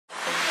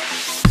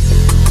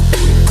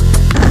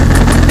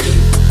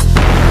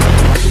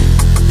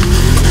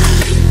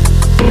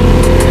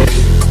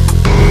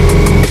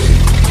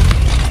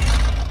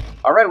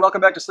Alright,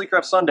 welcome back to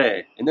Sleekcraft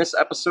Sunday. In this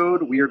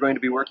episode, we are going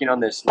to be working on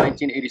this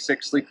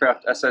 1986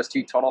 Sleekcraft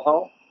SST tunnel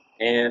hull,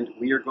 and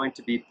we are going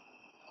to be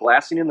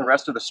glassing in the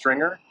rest of the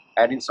stringer,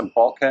 adding some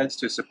bulkheads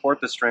to support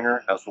the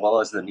stringer, as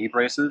well as the knee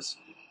braces,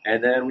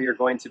 and then we are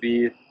going to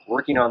be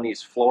working on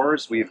these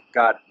floors. We've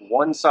got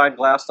one side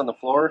glassed on the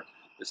floor.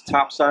 This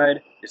top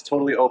side is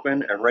totally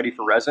open and ready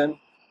for resin,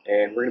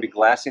 and we're going to be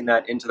glassing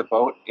that into the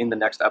boat in the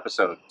next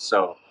episode.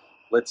 So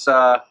let's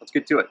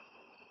get to it.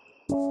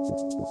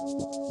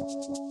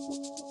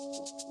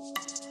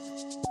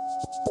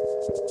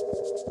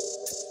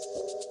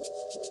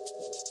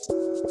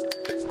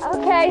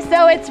 Okay,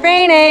 so it's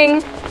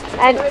raining,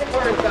 and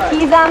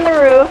he's on the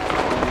roof.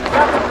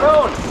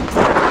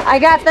 I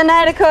got the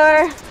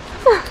Nidacore.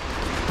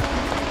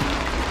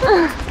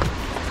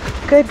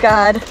 Good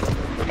God.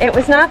 It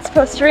was not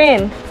supposed to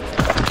rain.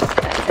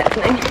 That's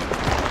happening.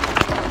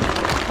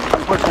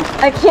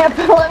 I can't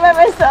pull it by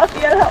myself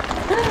yet.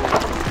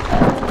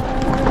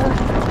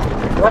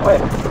 That way.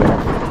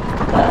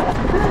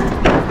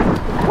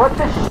 What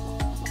the sh**?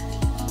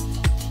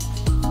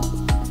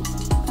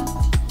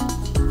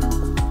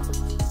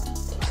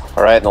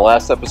 Alright, in the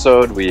last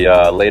episode we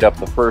laid up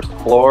the first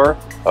floor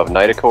of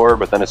Nidacore,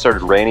 but then it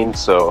started raining,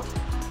 so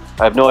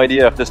I have no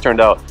idea if this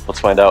turned out.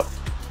 Let's find out.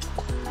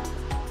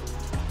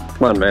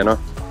 Come on, Vanna.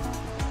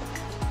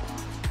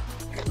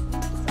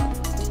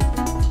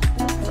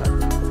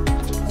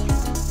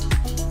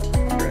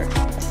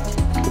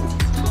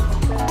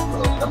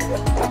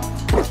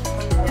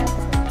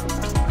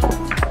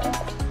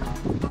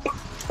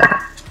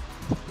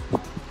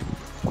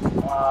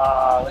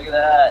 Look at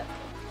that.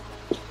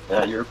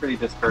 Yeah, you were pretty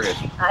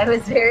discouraged. I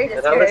was very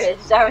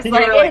discouraged. I was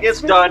like,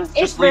 it's done. It's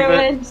just leave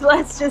ruined. it.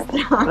 Let's just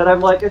done. And I'm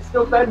like, it's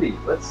still bendy.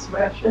 Let's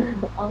smash it.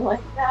 I'm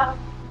like, no,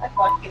 I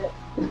fucked it.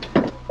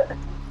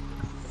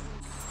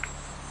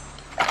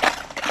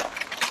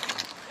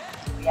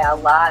 Yeah, a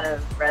lot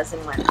of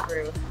resin went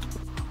through.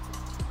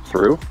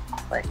 Through?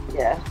 Like,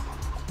 yeah.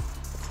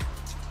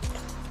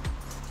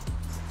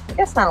 I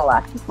guess not a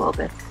lot, just a little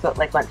bit. So it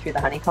like went through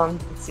the honeycomb. You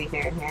can see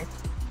here and here.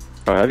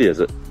 How heavy is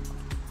it?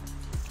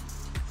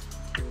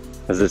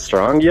 Is it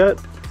strong yet?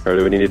 Or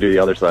do we need to do the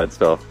other side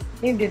still?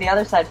 You can do the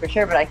other side for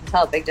sure, but I can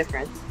tell a big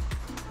difference.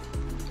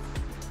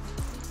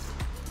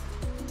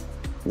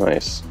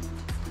 Nice.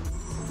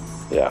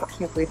 Yeah. I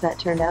can't believe that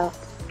turned out.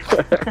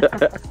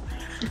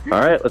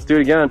 Alright, let's do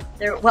it again.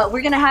 Well,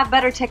 we're going to have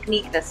better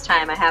technique this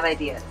time. I have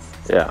ideas.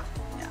 Yeah.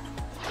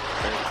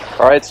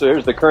 Alright, so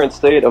here's the current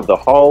state of the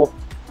hull.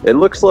 It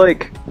looks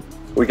like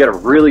we got a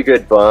really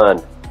good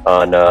bond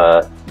on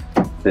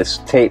this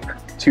tape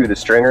to the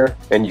stringer,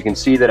 and you can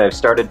see that I've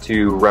started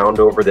to round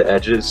over the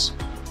edges.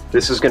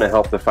 This is going to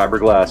help the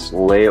fiberglass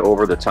lay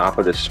over the top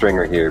of this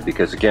stringer here,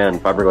 because again,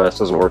 fiberglass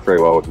doesn't work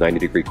very well with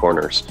 90-degree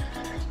corners.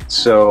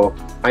 So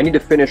I need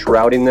to finish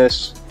routing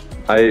this.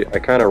 I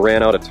kind of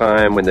ran out of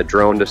time when the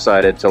drone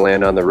decided to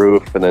land on the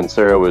roof, and then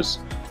Sarah was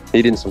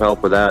needing some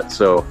help with that.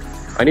 So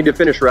I need to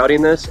finish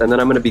routing this, and then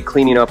I'm going to be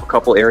cleaning up a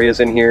couple areas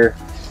in here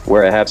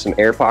where I have some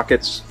air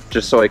pockets,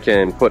 just so I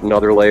can put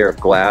another layer of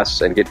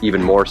glass and get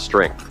even more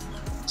strength.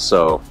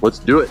 So let's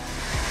do it.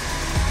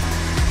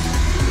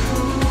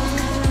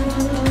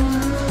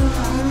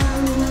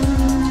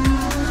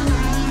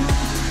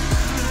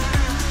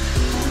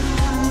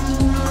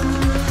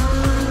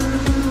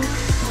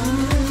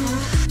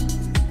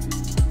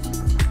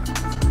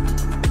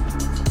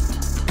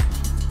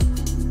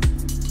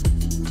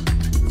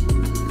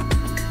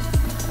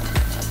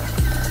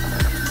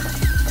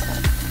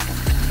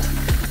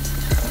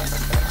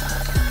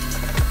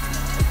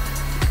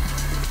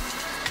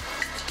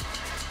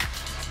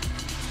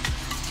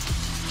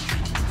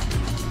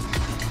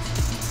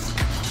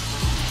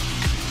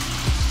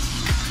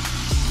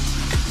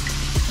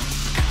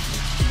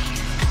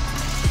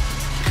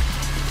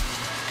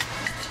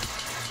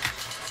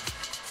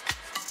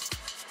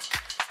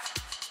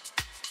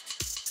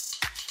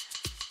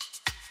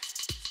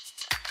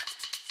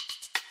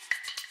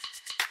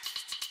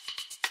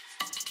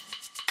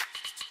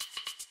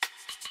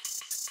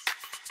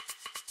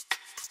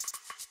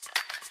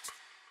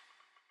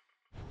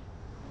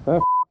 That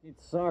f***ing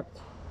sucked.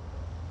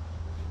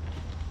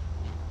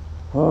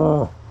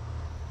 Oh.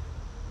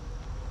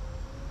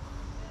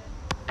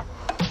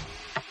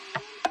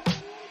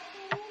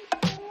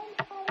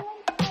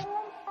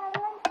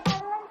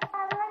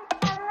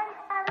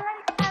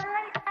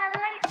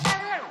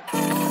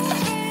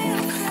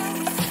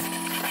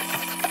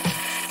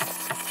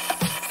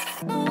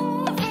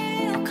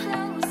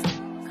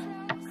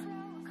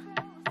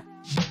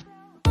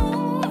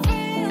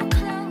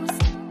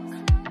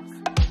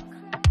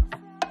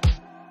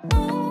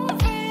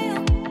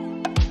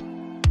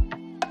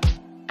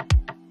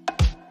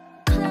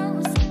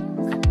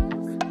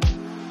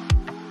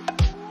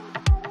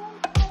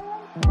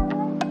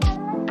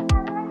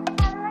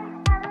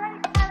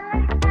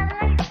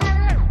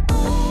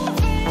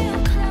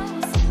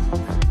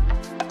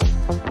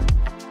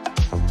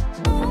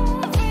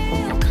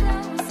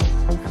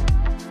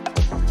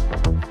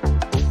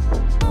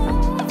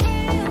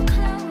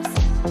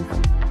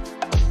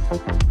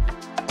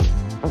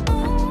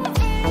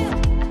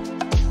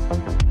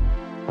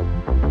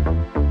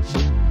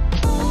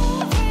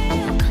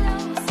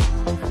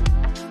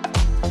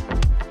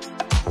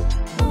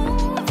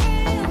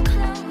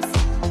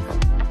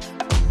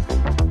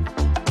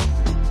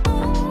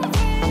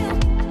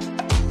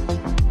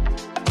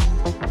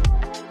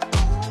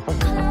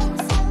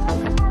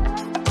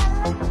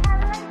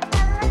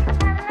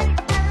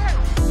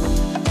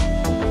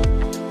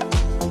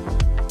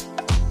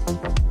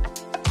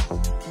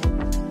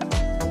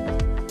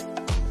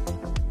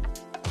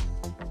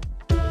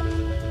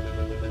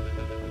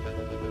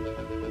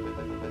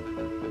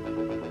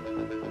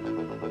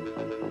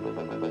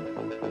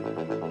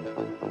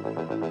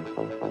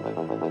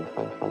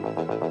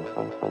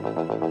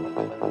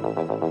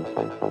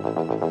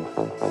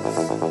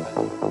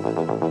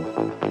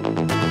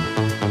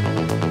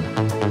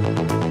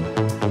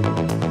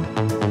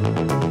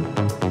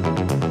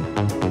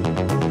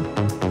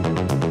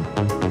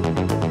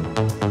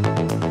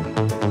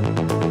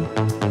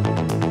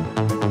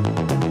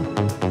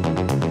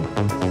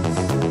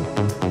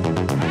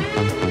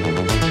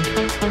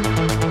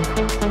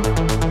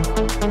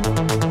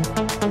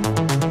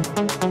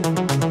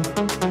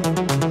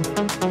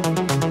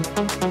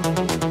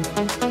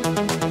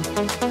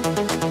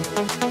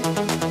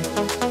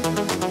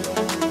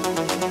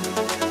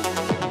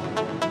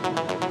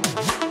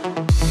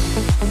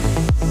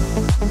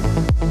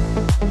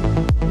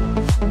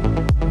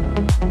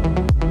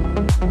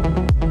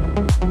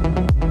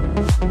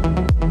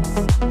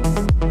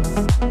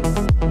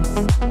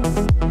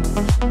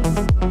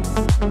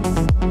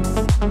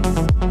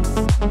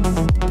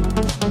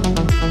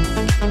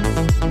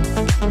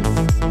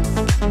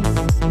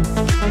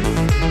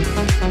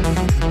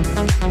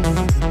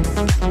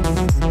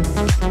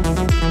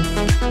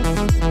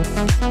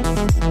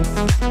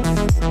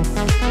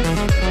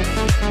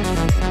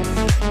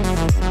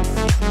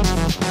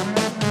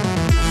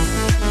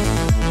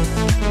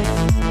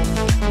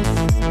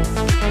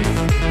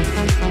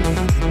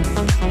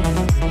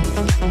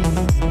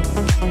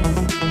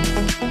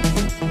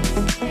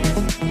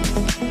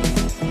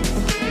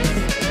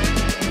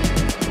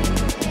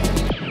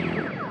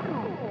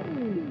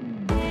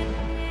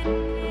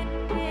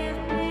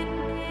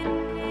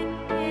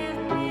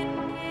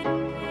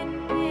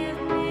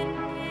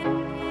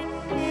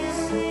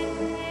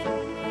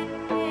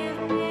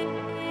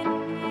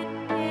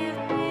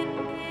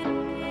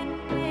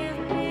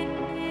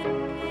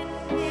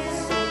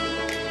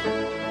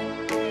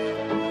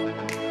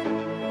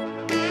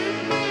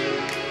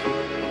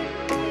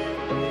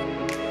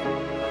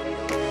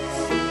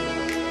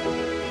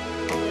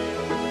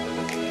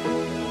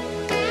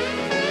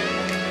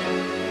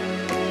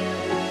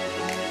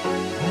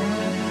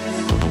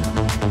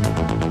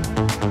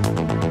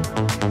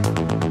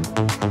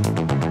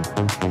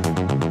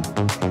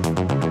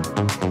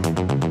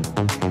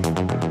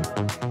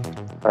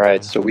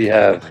 Alright, so we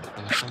have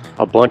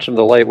a bunch of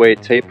the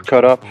lightweight tape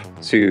cut up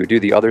to do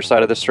the other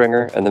side of the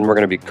stringer, and then we're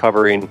going to be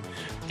covering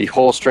the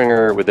whole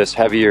stringer with this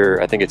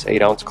heavier, I think it's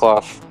 8-ounce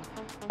cloth.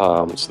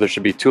 So there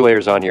should be 2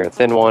 layers on here, a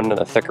thin one and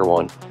a thicker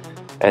one.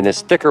 And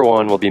this thicker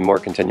one will be more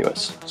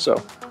continuous,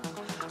 so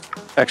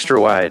extra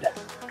wide.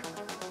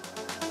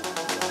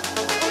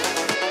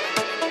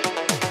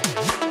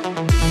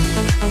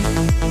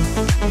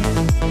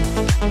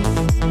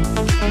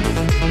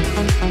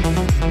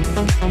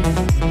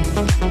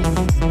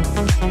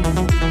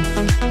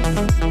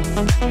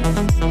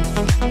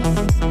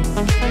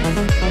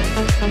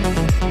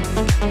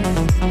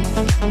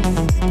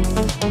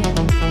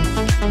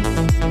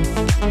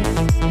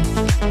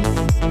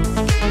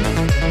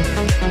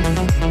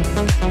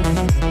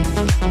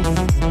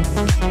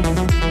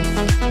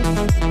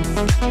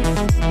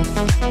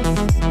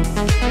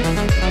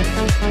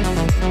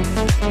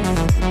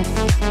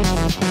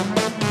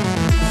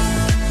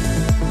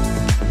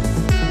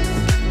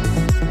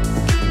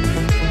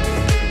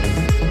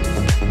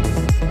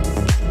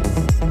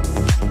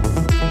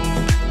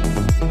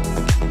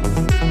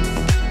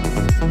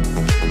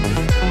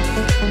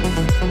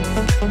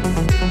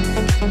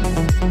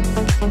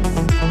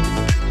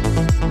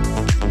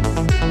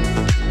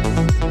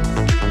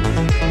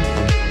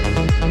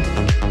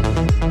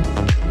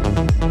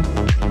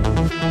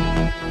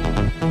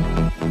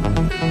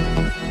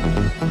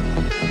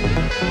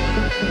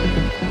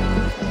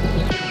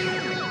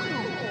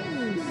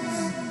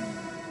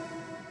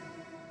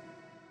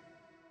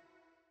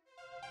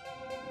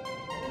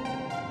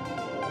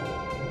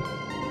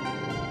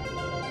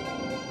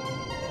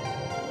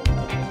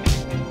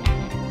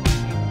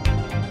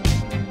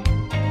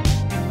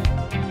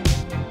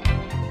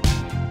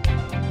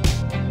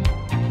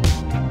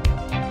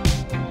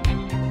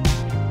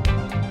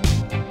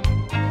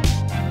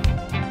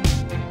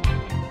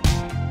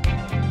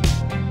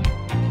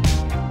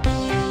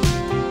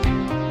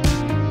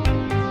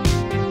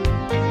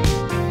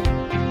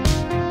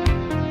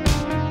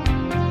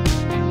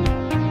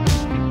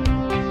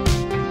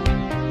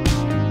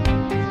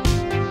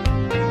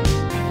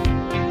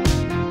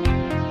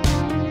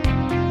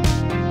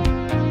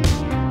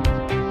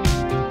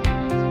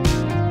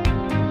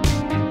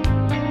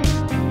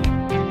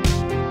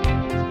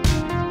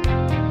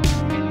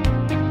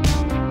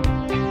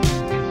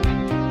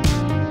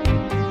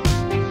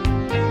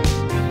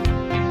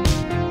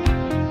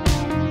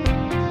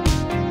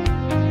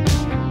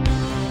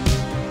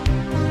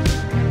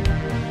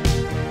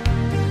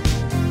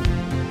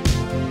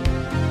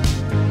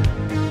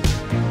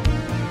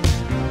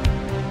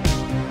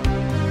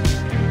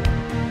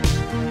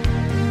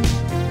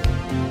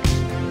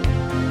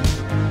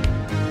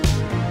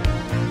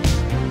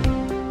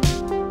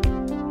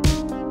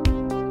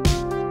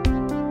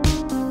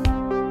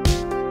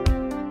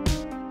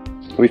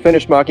 We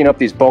finished mocking up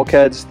these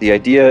bulkheads. The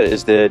idea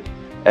is that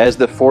as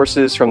the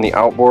forces from the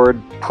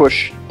outboard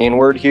push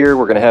inward here,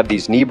 we're going to have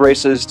these knee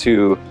braces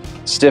to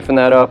stiffen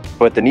that up,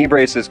 but the knee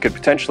braces could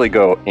potentially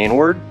go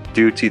inward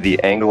due to the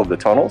angle of the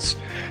tunnels.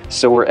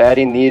 So we're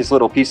adding these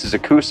little pieces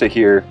of Coosa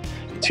here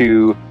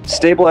to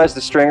stabilize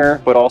the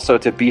stringer, but also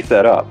to beef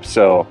that up.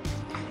 So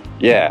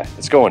yeah,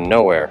 it's going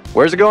nowhere.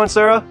 Where's it going,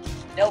 Sarah?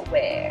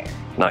 Nowhere.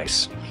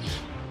 Nice.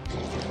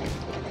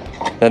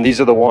 And these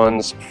are the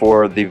ones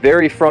for the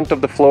very front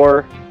of the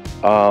floor.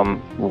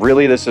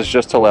 Really, this is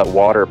just to let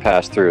water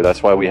pass through.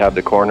 That's why we have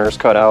the corners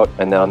cut out.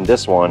 And on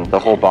this one, the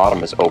whole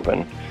bottom is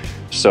open.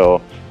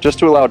 So just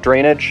to allow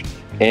drainage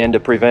and to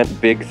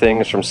prevent big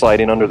things from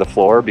sliding under the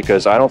floor,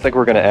 because I don't think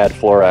we're going to add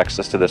floor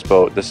access to this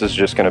boat. This is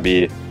just going to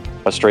be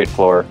a straight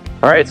floor.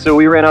 All right, so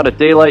we ran out of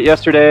daylight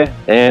yesterday,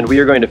 and we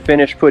are going to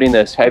finish putting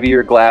this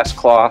heavier glass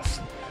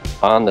cloth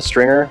on the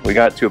stringer. We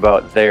got to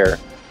about there.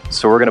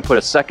 So we're going to put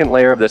a second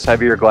layer of this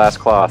heavier glass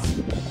cloth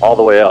all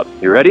the way up.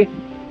 You ready?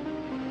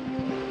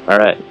 All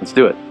right, let's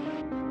do it.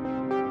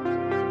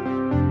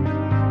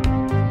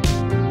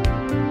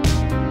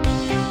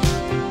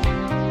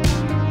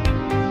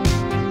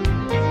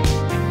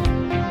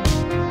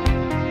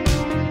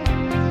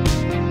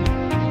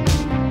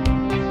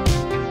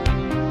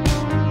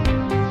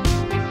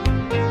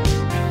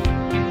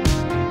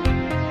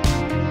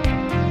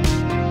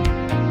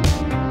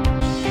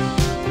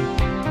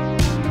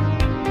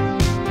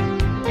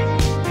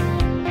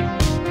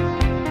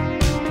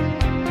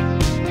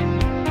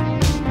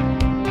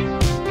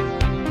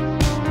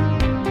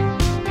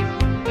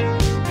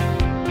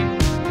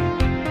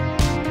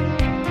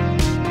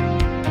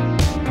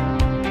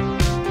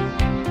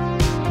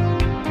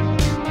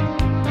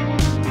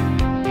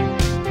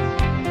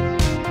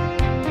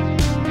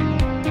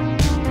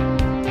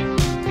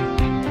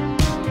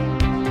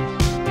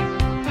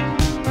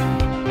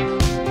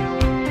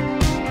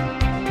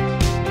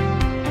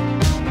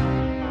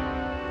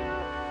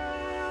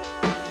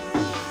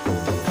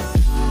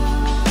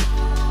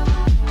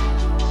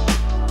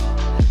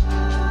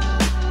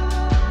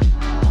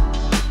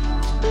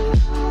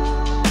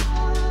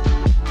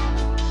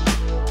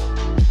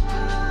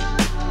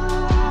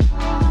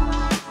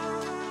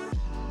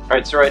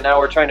 Alright, so right now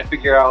we're trying to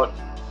figure out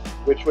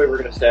which way we're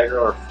going to stagger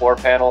our floor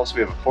panels.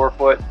 We have a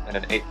 4-foot and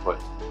an 8-foot.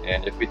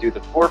 And if we do the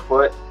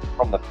 4-foot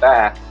from the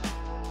back,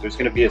 there's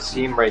going to be a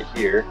seam right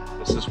here.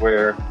 This is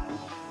where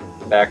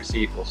the back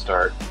seat will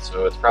start.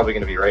 So it's probably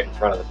going to be right in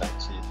front of the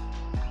back seat.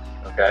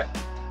 Okay?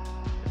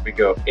 If we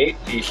go 8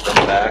 feet from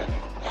the back,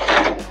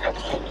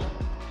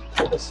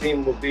 the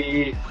seam will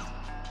be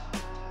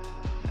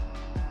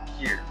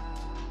here.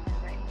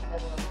 Right in the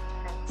middle of the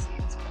front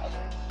seats,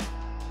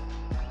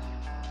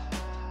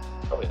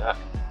 Probably not.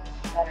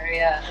 better,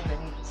 yeah, and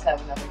then you just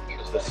have another here.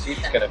 Because the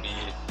seat's going to be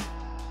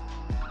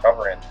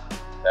covering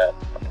that.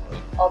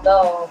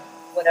 Although,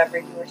 whatever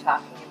you were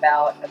talking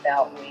about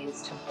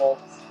ways to bolt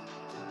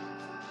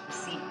the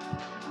seat,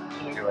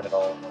 You're doing it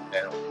all in one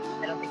panel.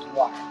 I don't think you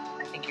are.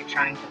 I think you're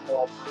trying to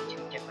bolt on 2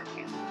 different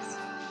panels.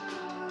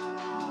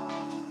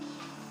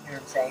 You know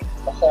what I'm saying?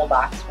 The whole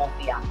box won't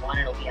be on one,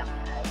 it'll be on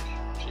the edge.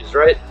 She's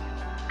right.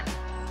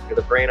 Get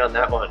the brain on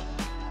that one.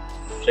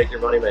 Shake your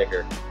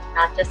moneymaker.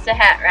 Not just a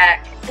hat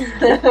rack.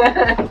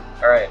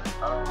 All right.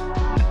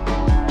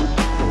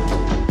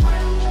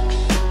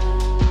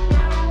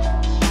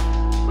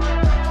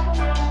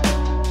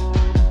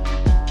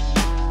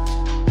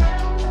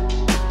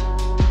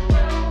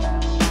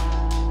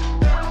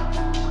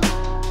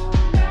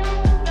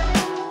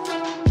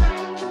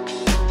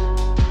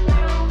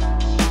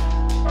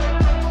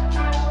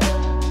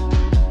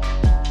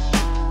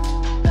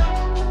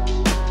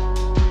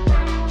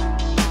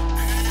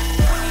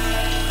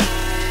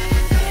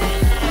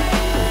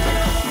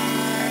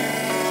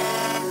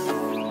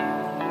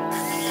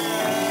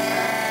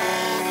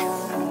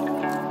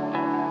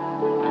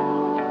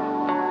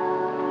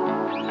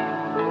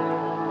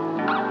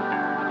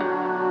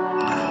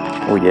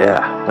 Oh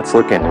yeah, that's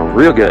looking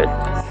real good.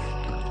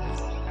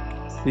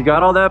 You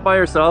got all that by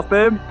yourself,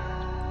 babe?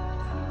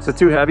 Is it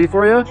too heavy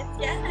for you? It's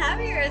getting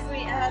heavier as we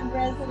add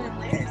resin and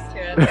layers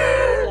to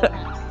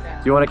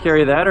it. Do you want to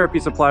carry that or a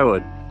piece of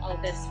plywood? Oh,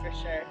 this for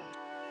sure.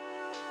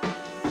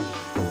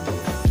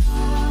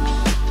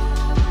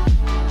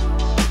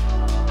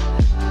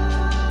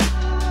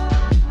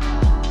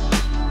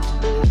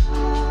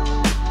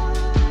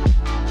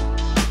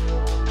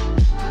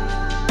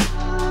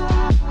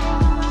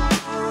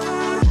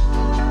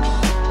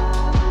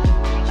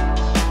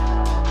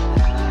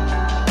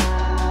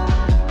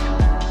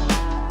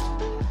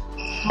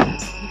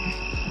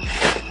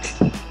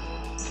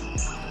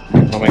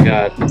 Oh my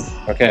god.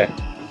 Okay.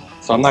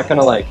 So I'm not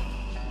gonna like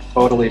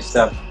totally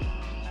step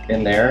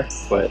in there,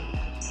 but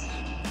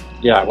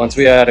yeah, once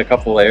we add a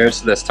couple layers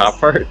to this top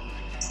part,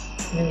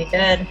 It's gonna be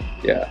good.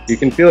 yeah, you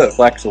can feel it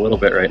flex a little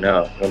bit right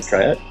now. You want to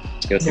try it?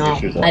 You gotta take your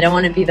shoes off. I don't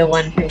want to be the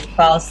one who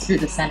falls through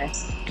the center.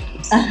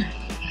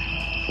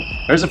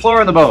 There's the floor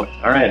of the boat.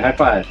 All right, high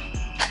five.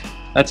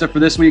 That's it for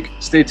this week.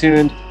 Stay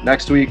tuned.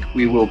 Next week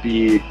we will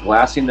be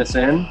glassing this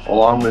in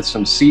along with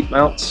some seat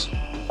mounts.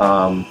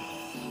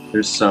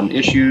 There's some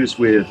issues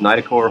with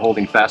Nitacore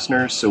holding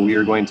fasteners, so we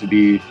are going to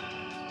be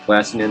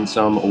glassing in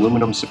some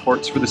aluminum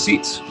supports for the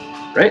seats,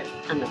 right?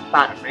 On the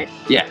bottom, right?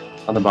 Yeah,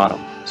 on the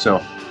bottom. So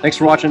thanks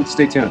for watching.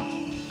 Stay tuned.